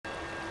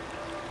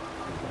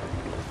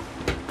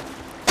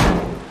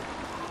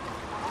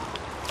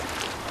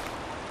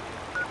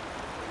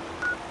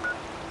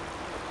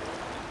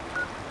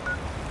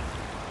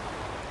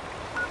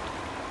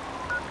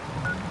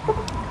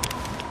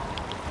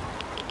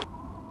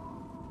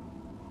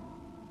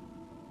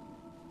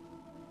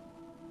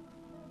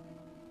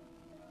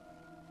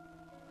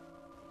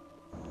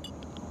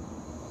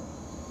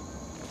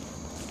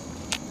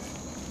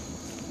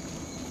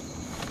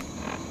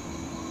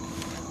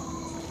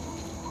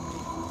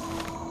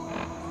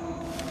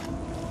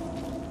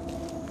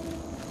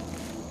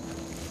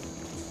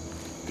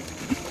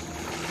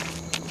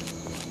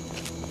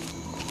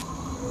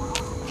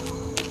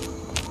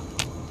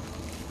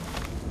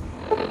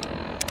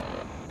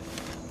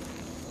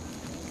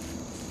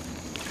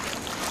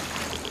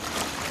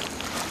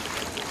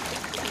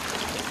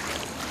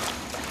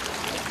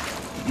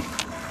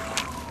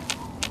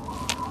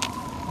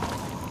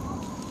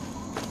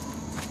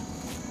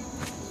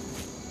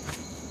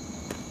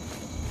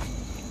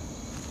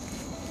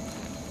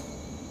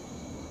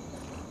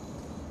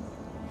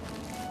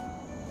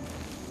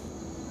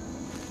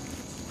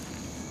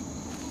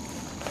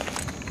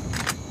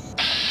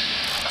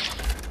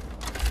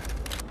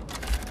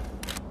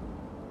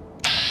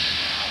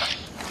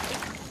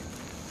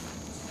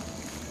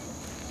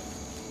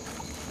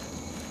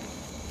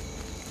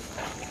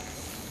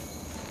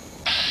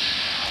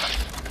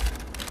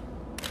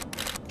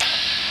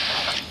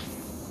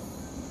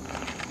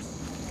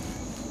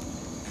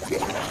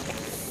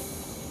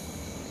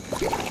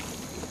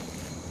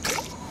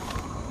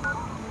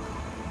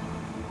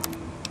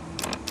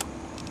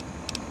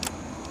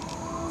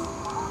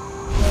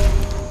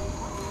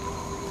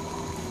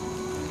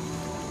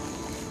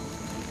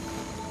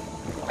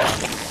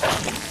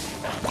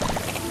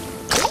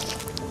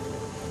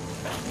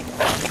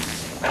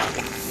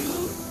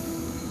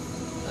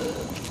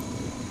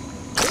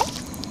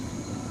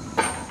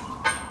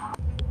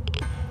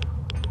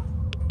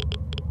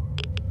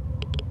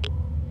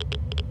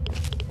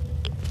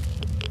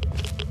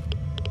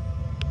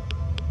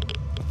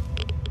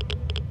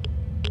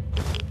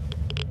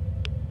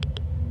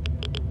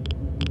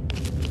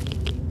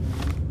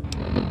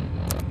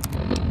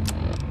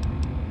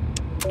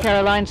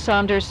Caroline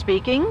Saunders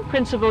speaking,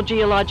 Principal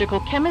Geological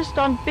Chemist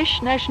on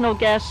Fish National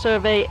Gas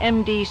Survey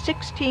MD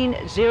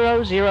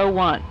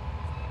 16001.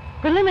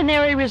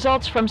 Preliminary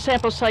results from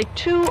sample site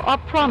 2 are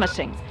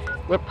promising.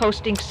 We're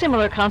posting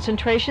similar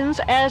concentrations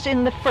as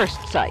in the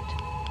first site.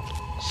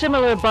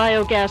 Similar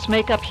biogas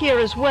makeup here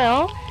as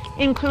well,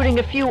 including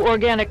a few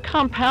organic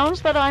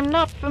compounds that I'm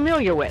not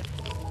familiar with.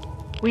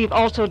 We've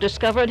also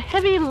discovered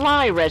heavy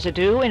lye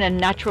residue in a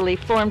naturally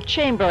formed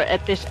chamber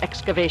at this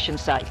excavation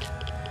site.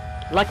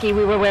 Lucky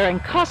we were wearing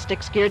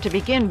caustics gear to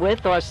begin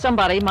with, or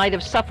somebody might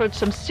have suffered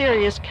some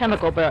serious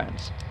chemical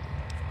burns.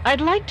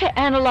 I'd like to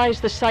analyze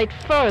the site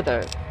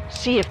further,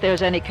 see if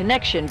there's any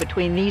connection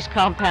between these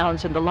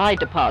compounds and the lye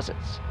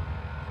deposits.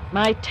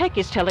 My tech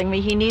is telling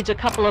me he needs a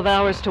couple of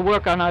hours to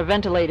work on our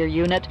ventilator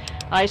unit.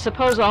 I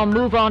suppose I'll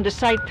move on to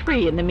Site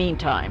 3 in the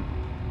meantime.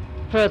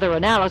 Further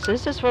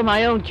analysis is for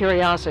my own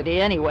curiosity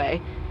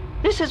anyway.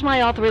 This is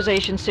my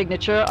authorization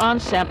signature on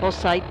sample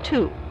Site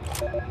 2.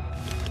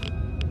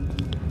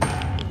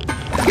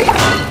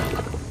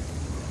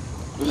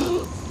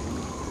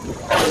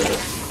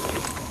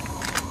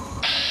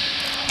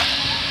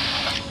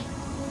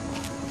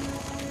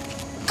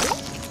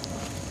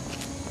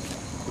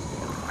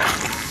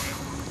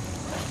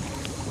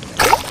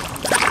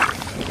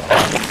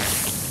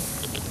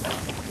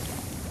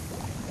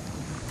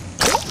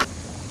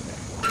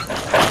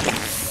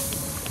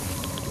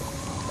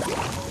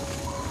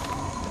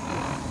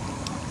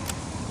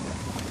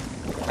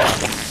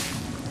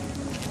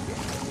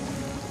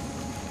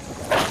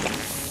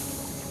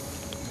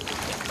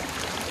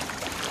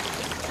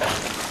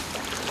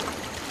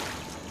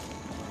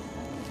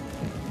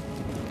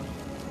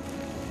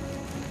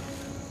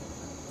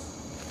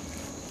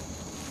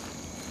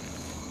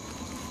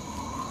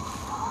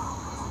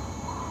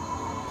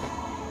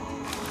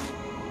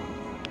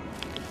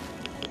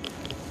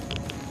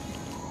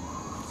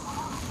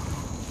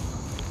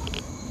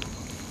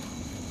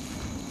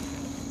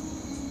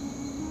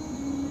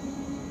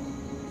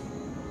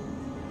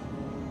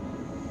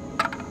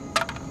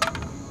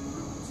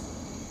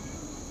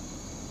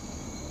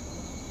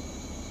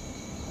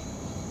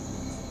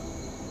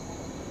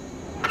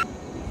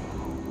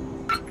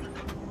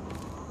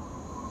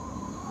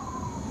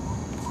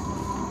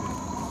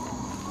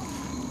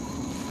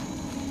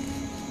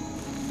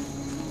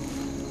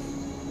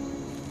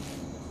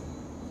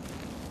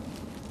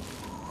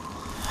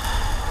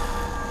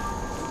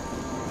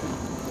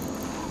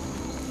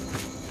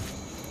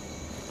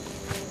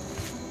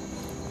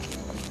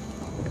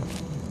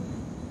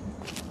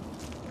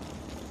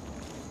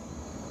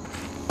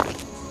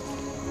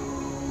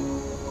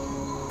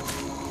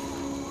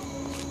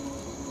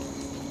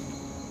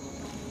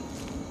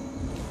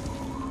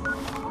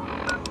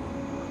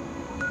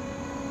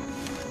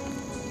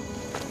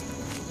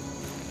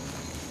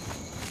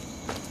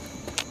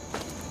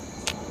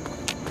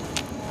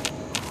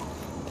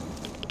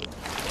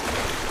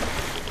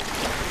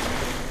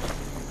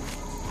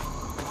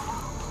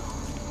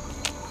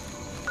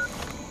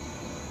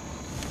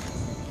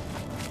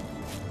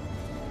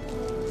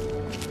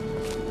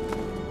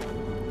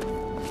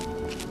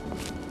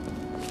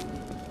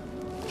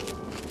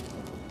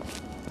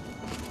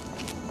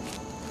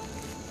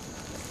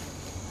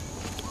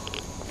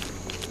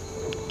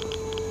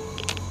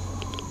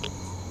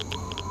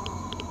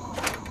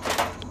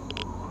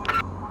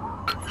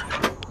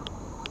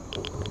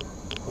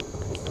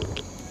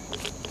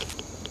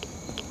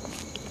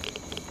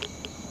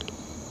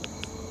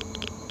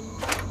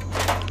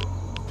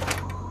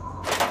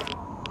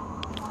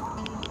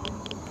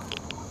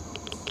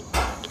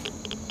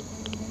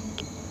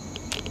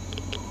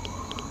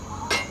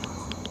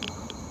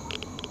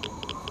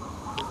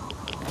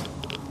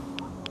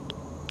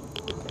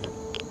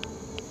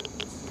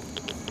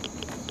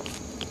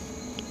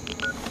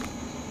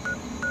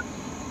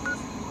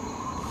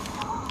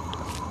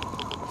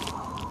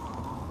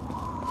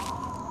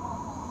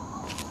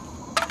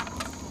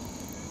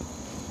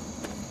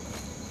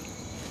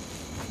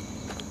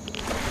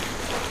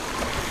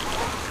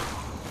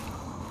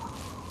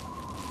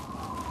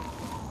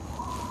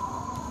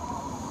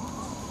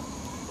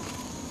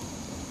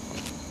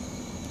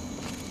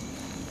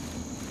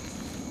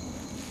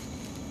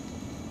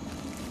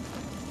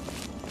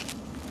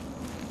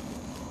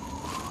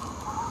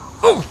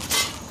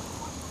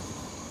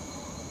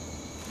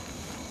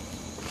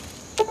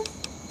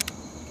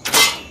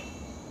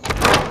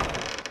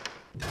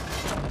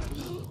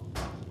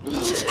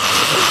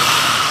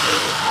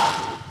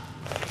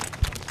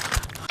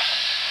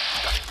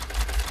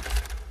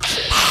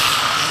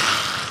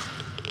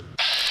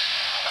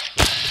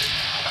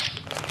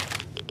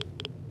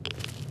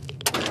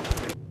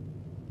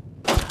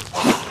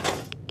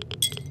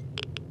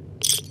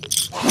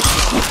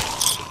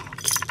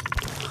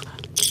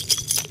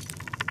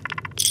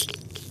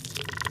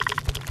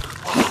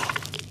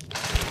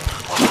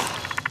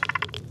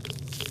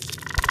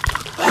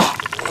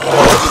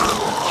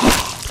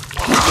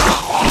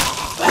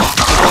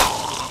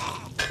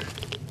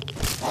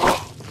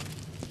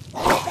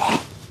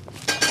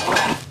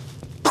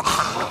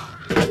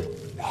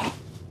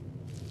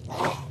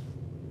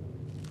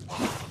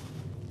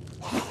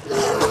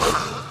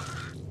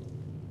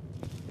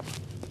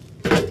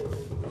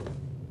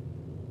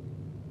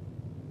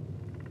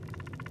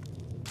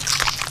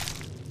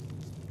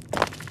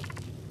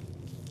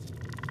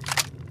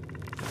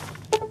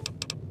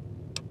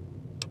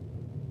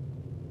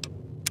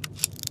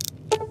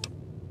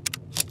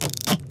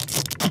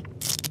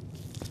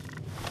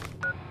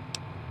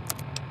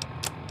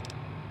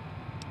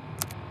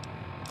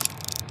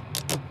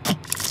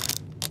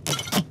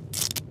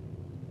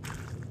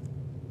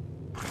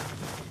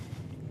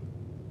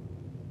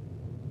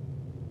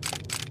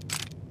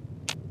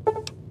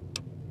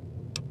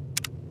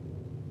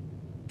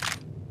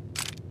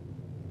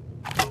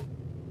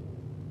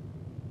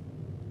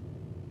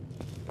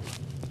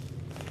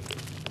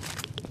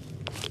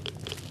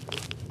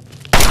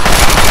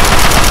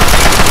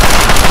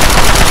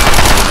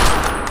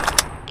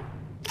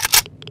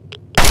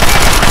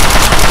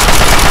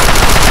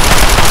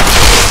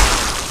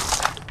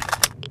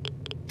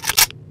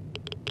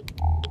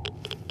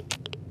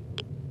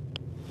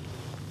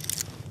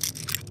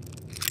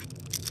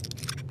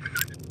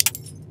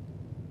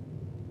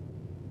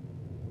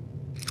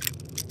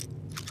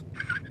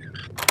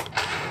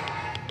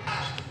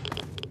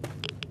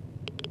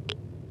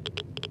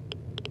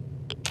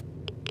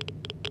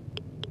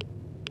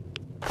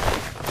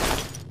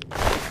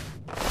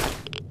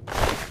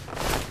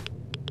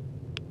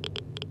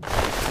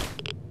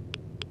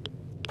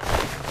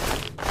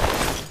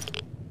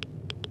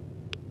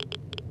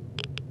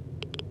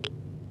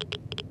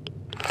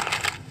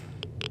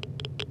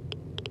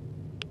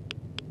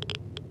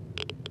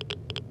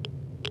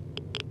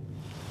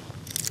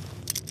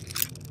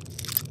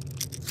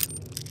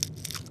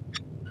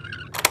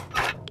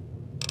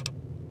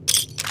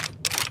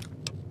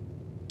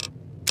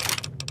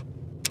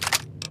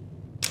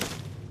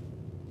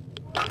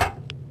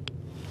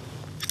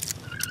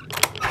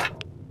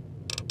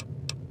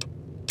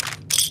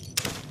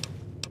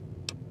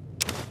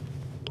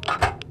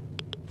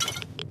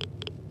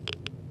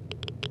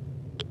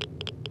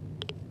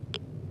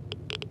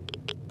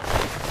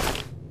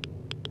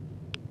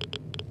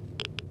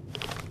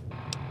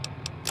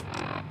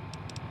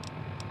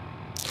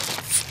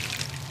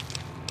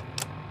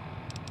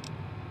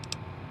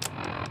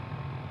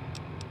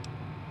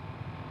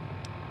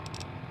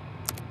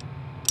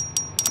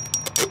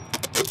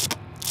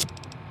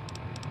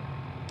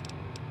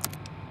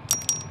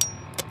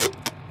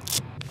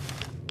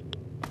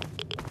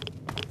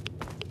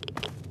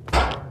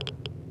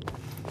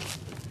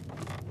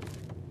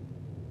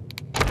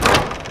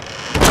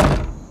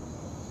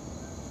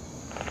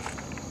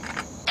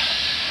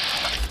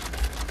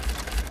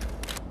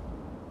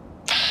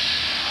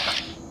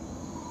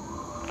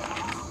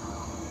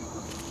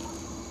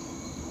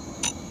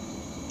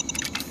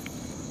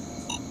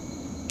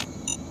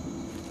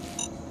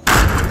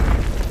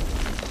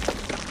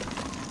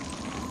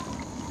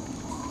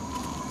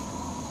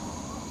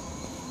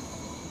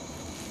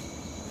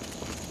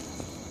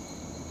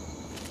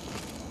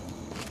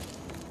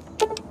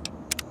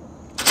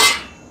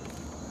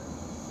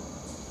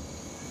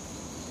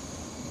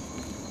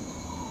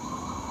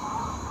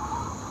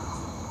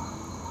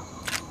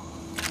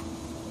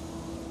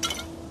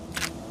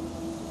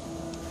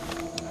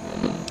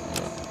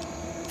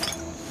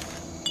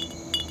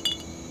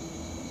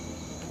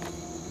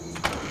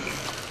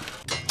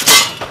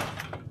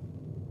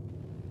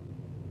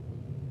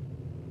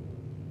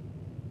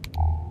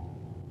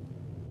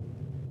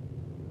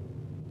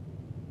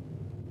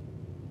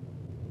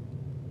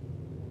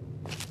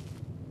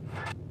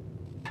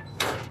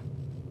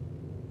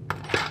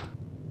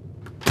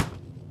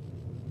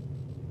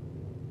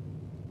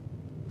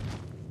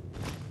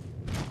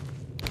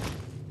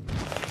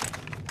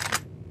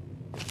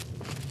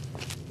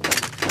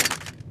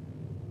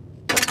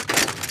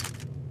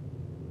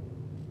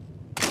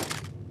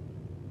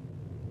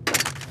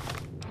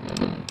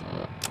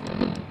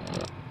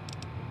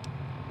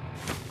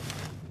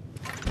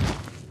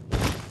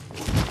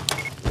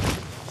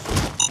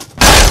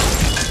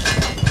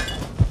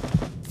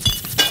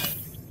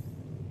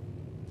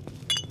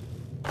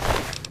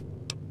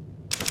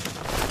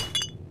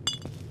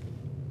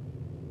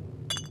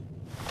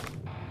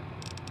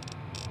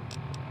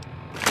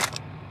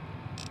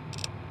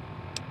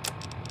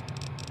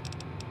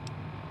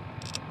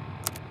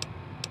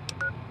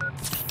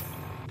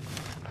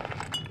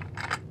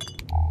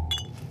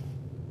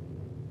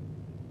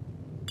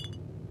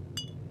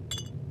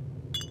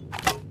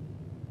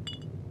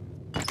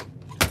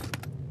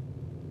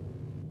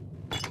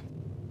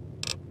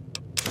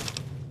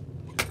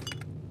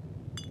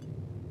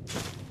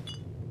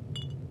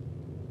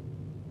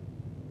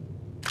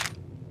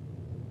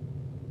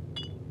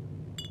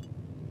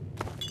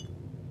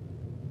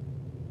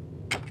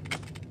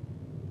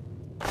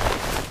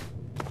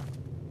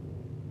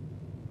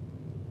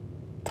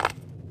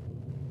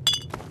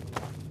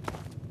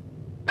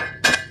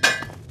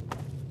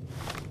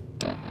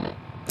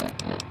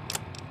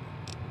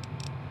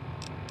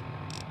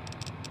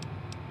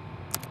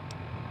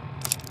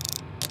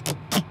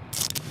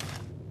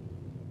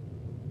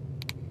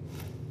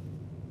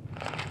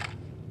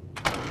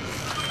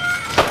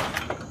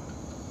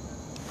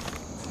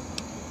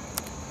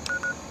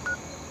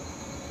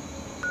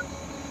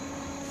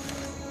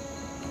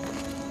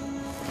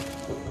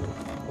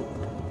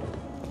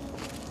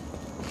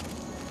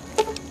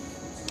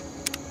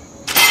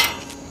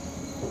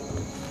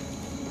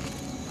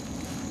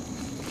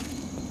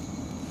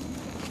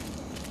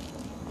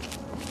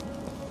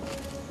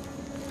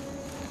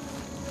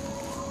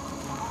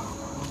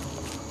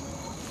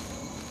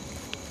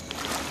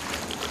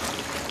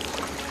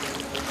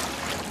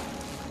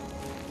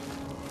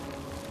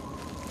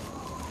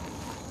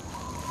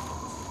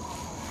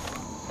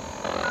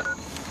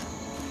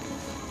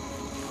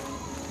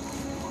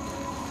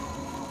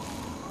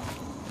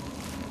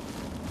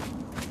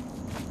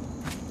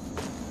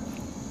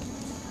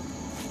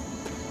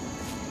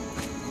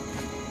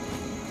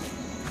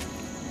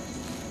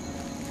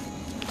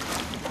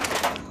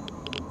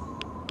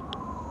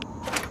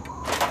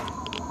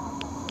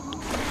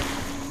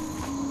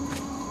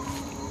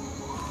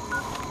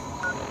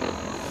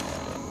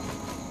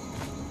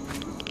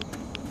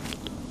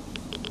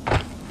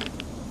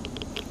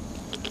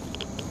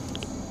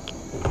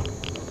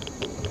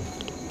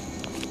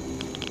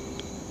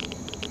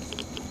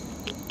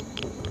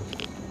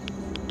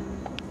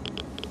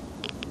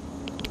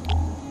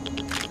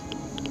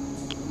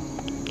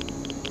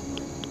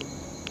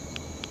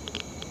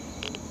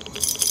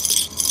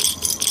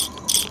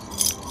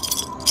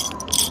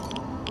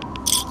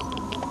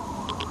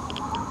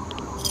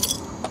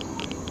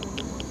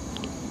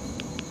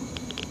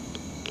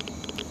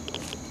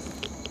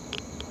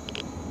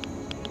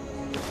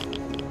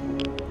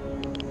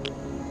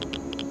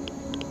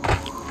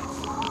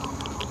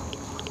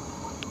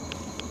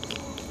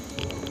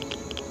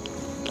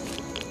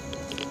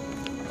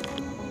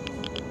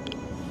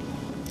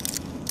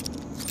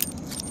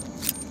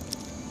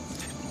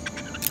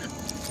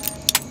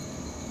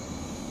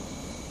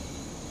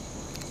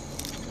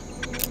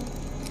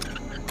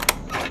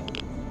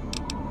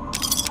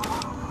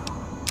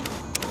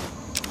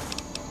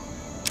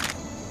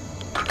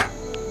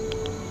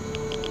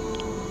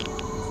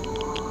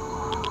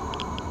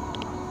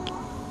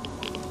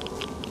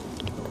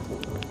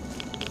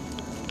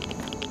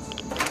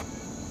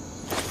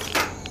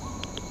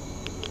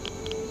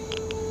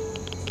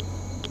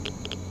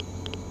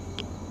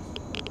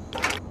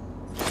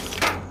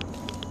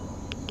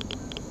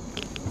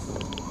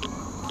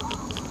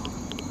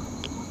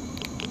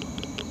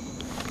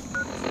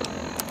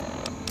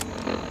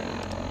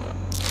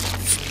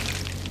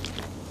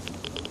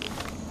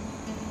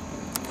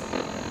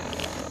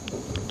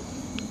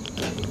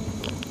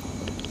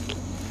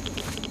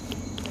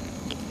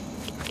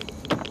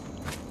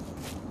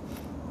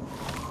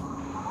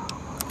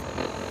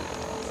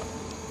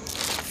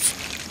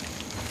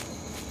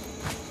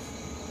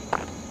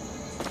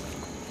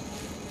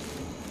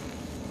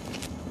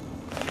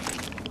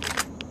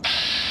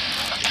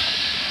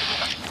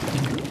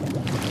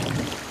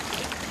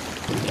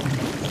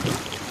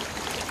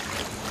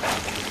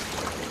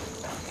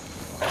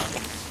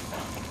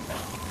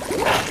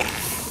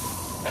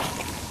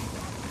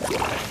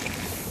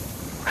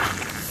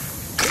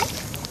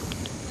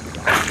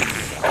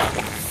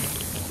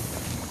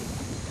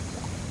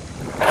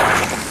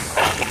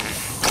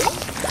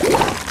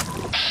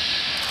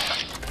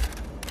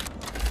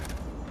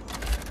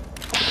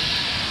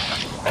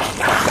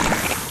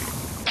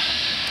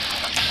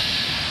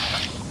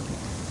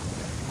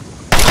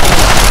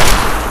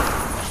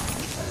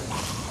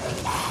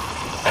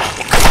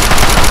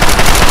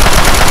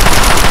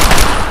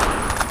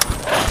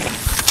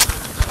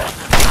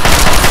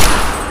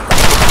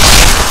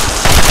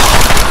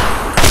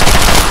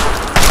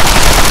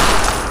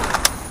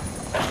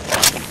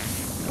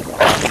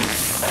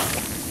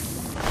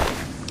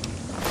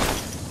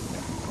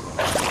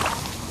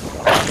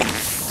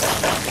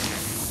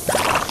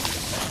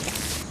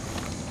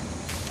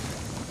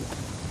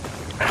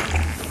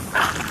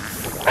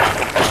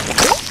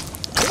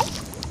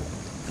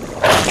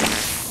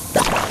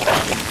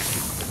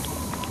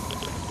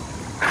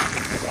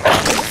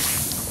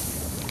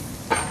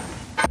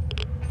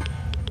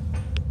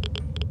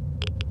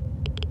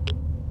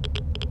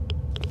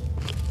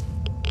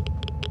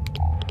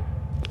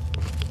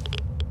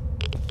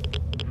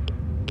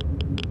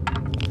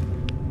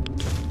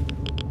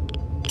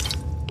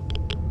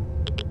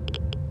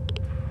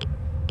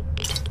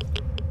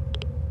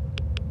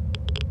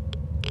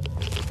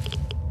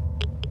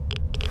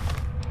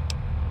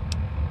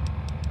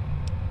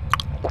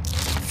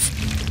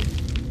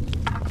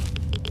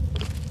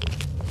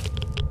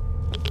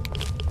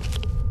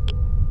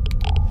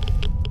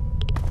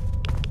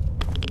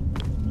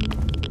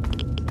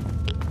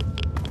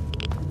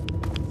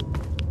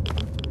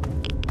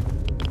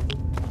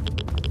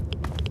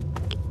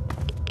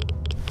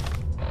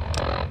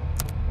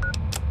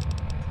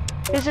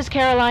 This is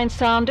Caroline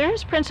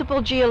Saunders, Principal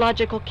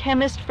Geological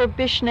Chemist for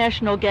Bish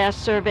National Gas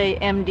Survey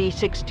MD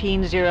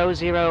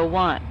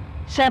 16001.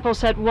 Sample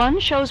set 1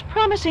 shows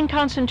promising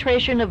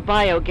concentration of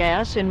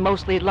biogas in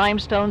mostly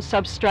limestone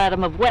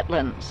substratum of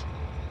wetlands.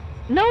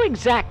 No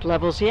exact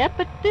levels yet,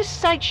 but this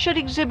site should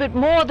exhibit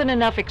more than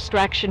enough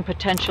extraction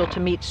potential to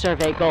meet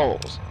survey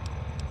goals.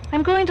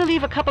 I'm going to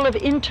leave a couple of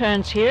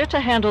interns here to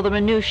handle the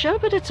minutiae,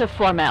 but it's a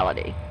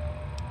formality.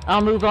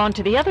 I'll move on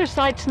to the other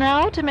sites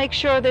now to make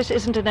sure this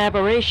isn't an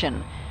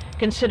aberration.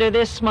 Consider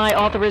this my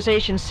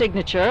authorization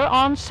signature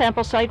on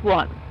sample site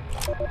 1.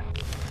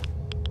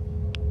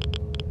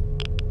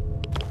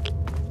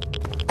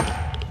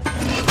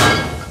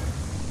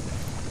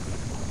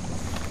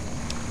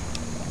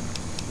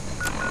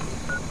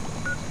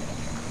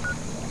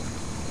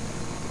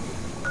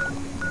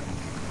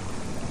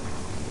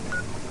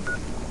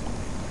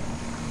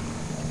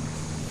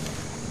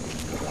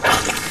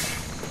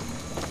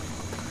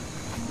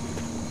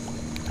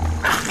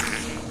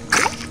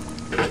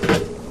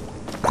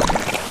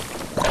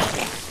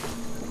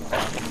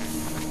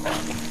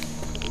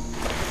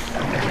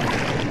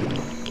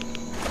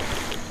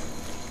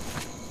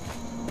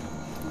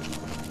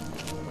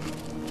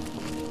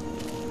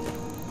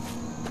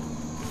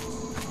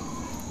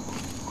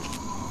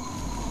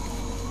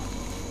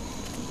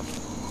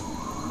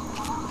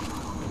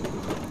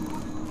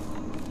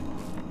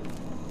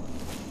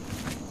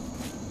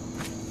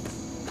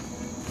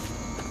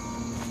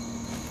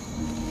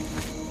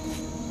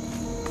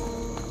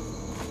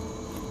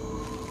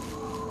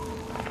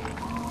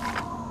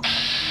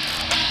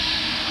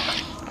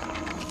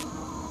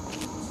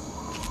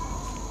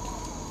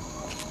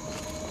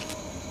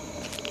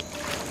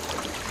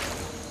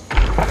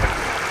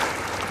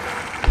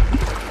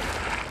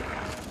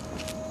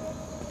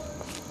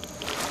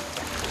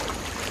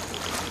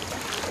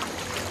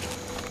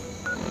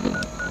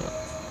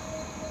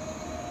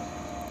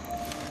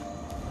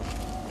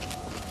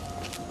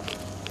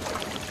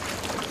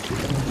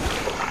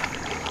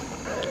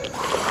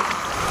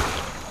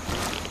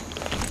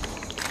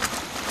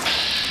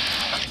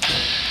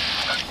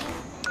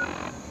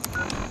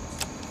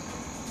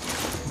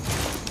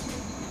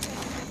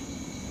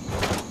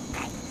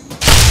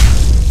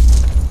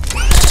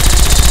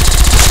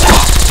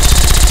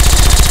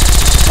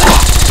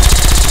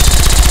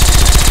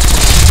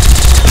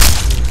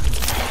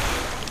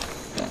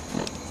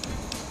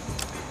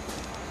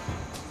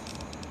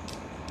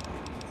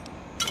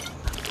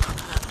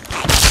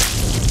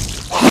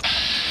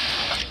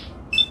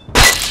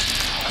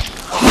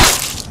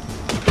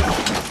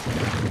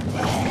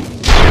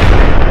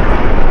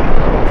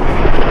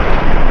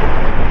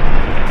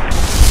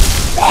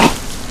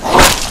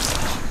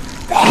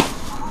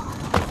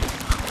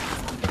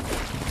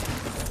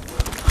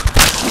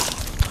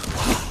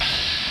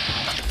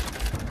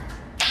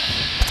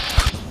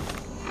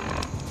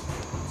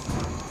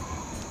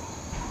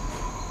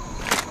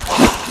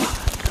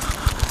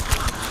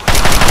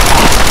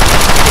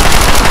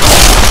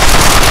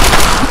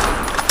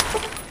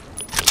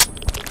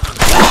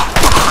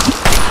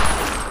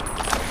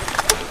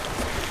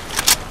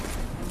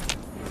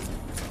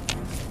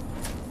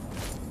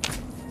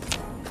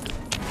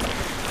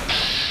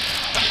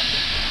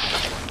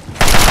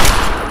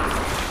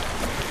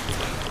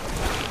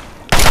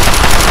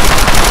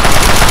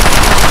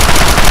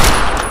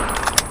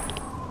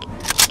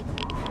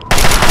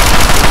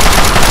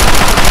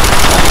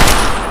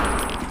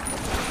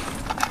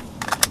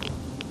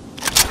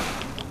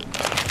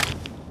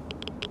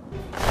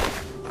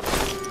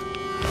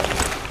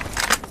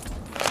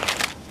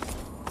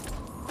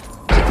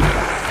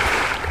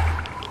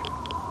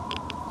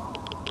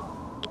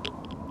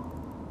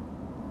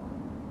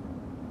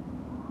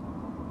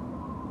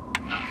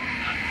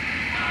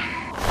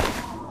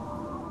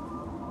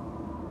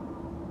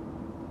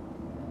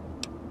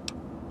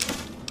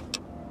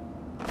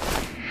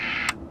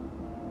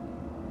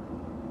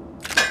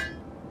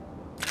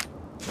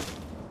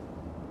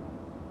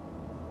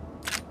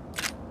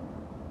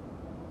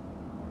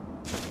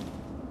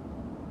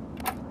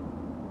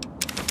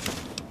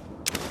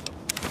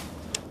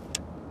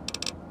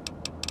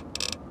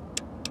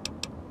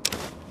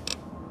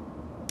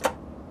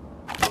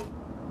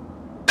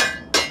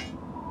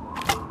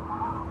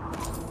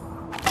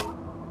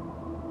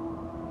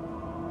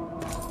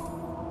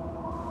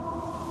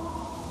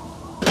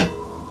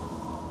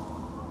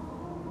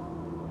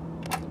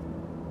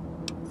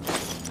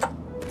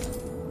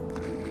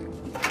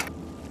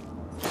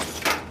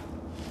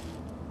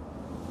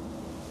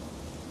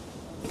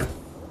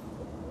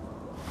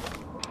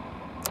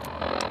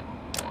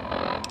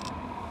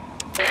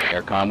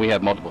 Aircom, we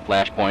have multiple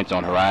flashpoints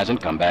on horizon.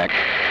 Come back.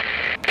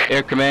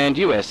 Air Command,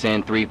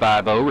 USN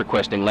 350,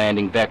 requesting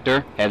landing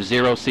vector. Have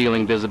zero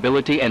ceiling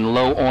visibility and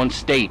low on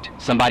state.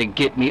 Somebody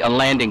get me a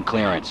landing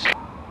clearance.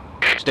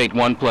 State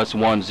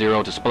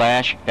 1+10 to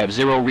splash. Have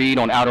zero read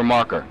on outer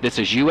marker. This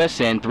is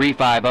USN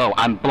 350.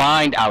 I'm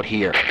blind out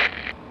here.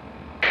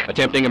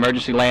 Attempting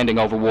emergency landing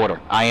over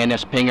water.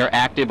 INS pinger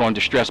active on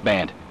distress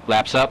band.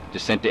 Flaps up,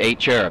 descent to 8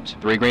 cherubs.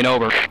 3 green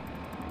over.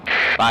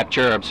 5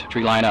 cherubs,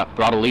 tree line up.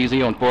 Throttle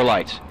easy on 4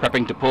 lights.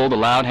 Prepping to pull the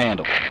loud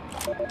handle.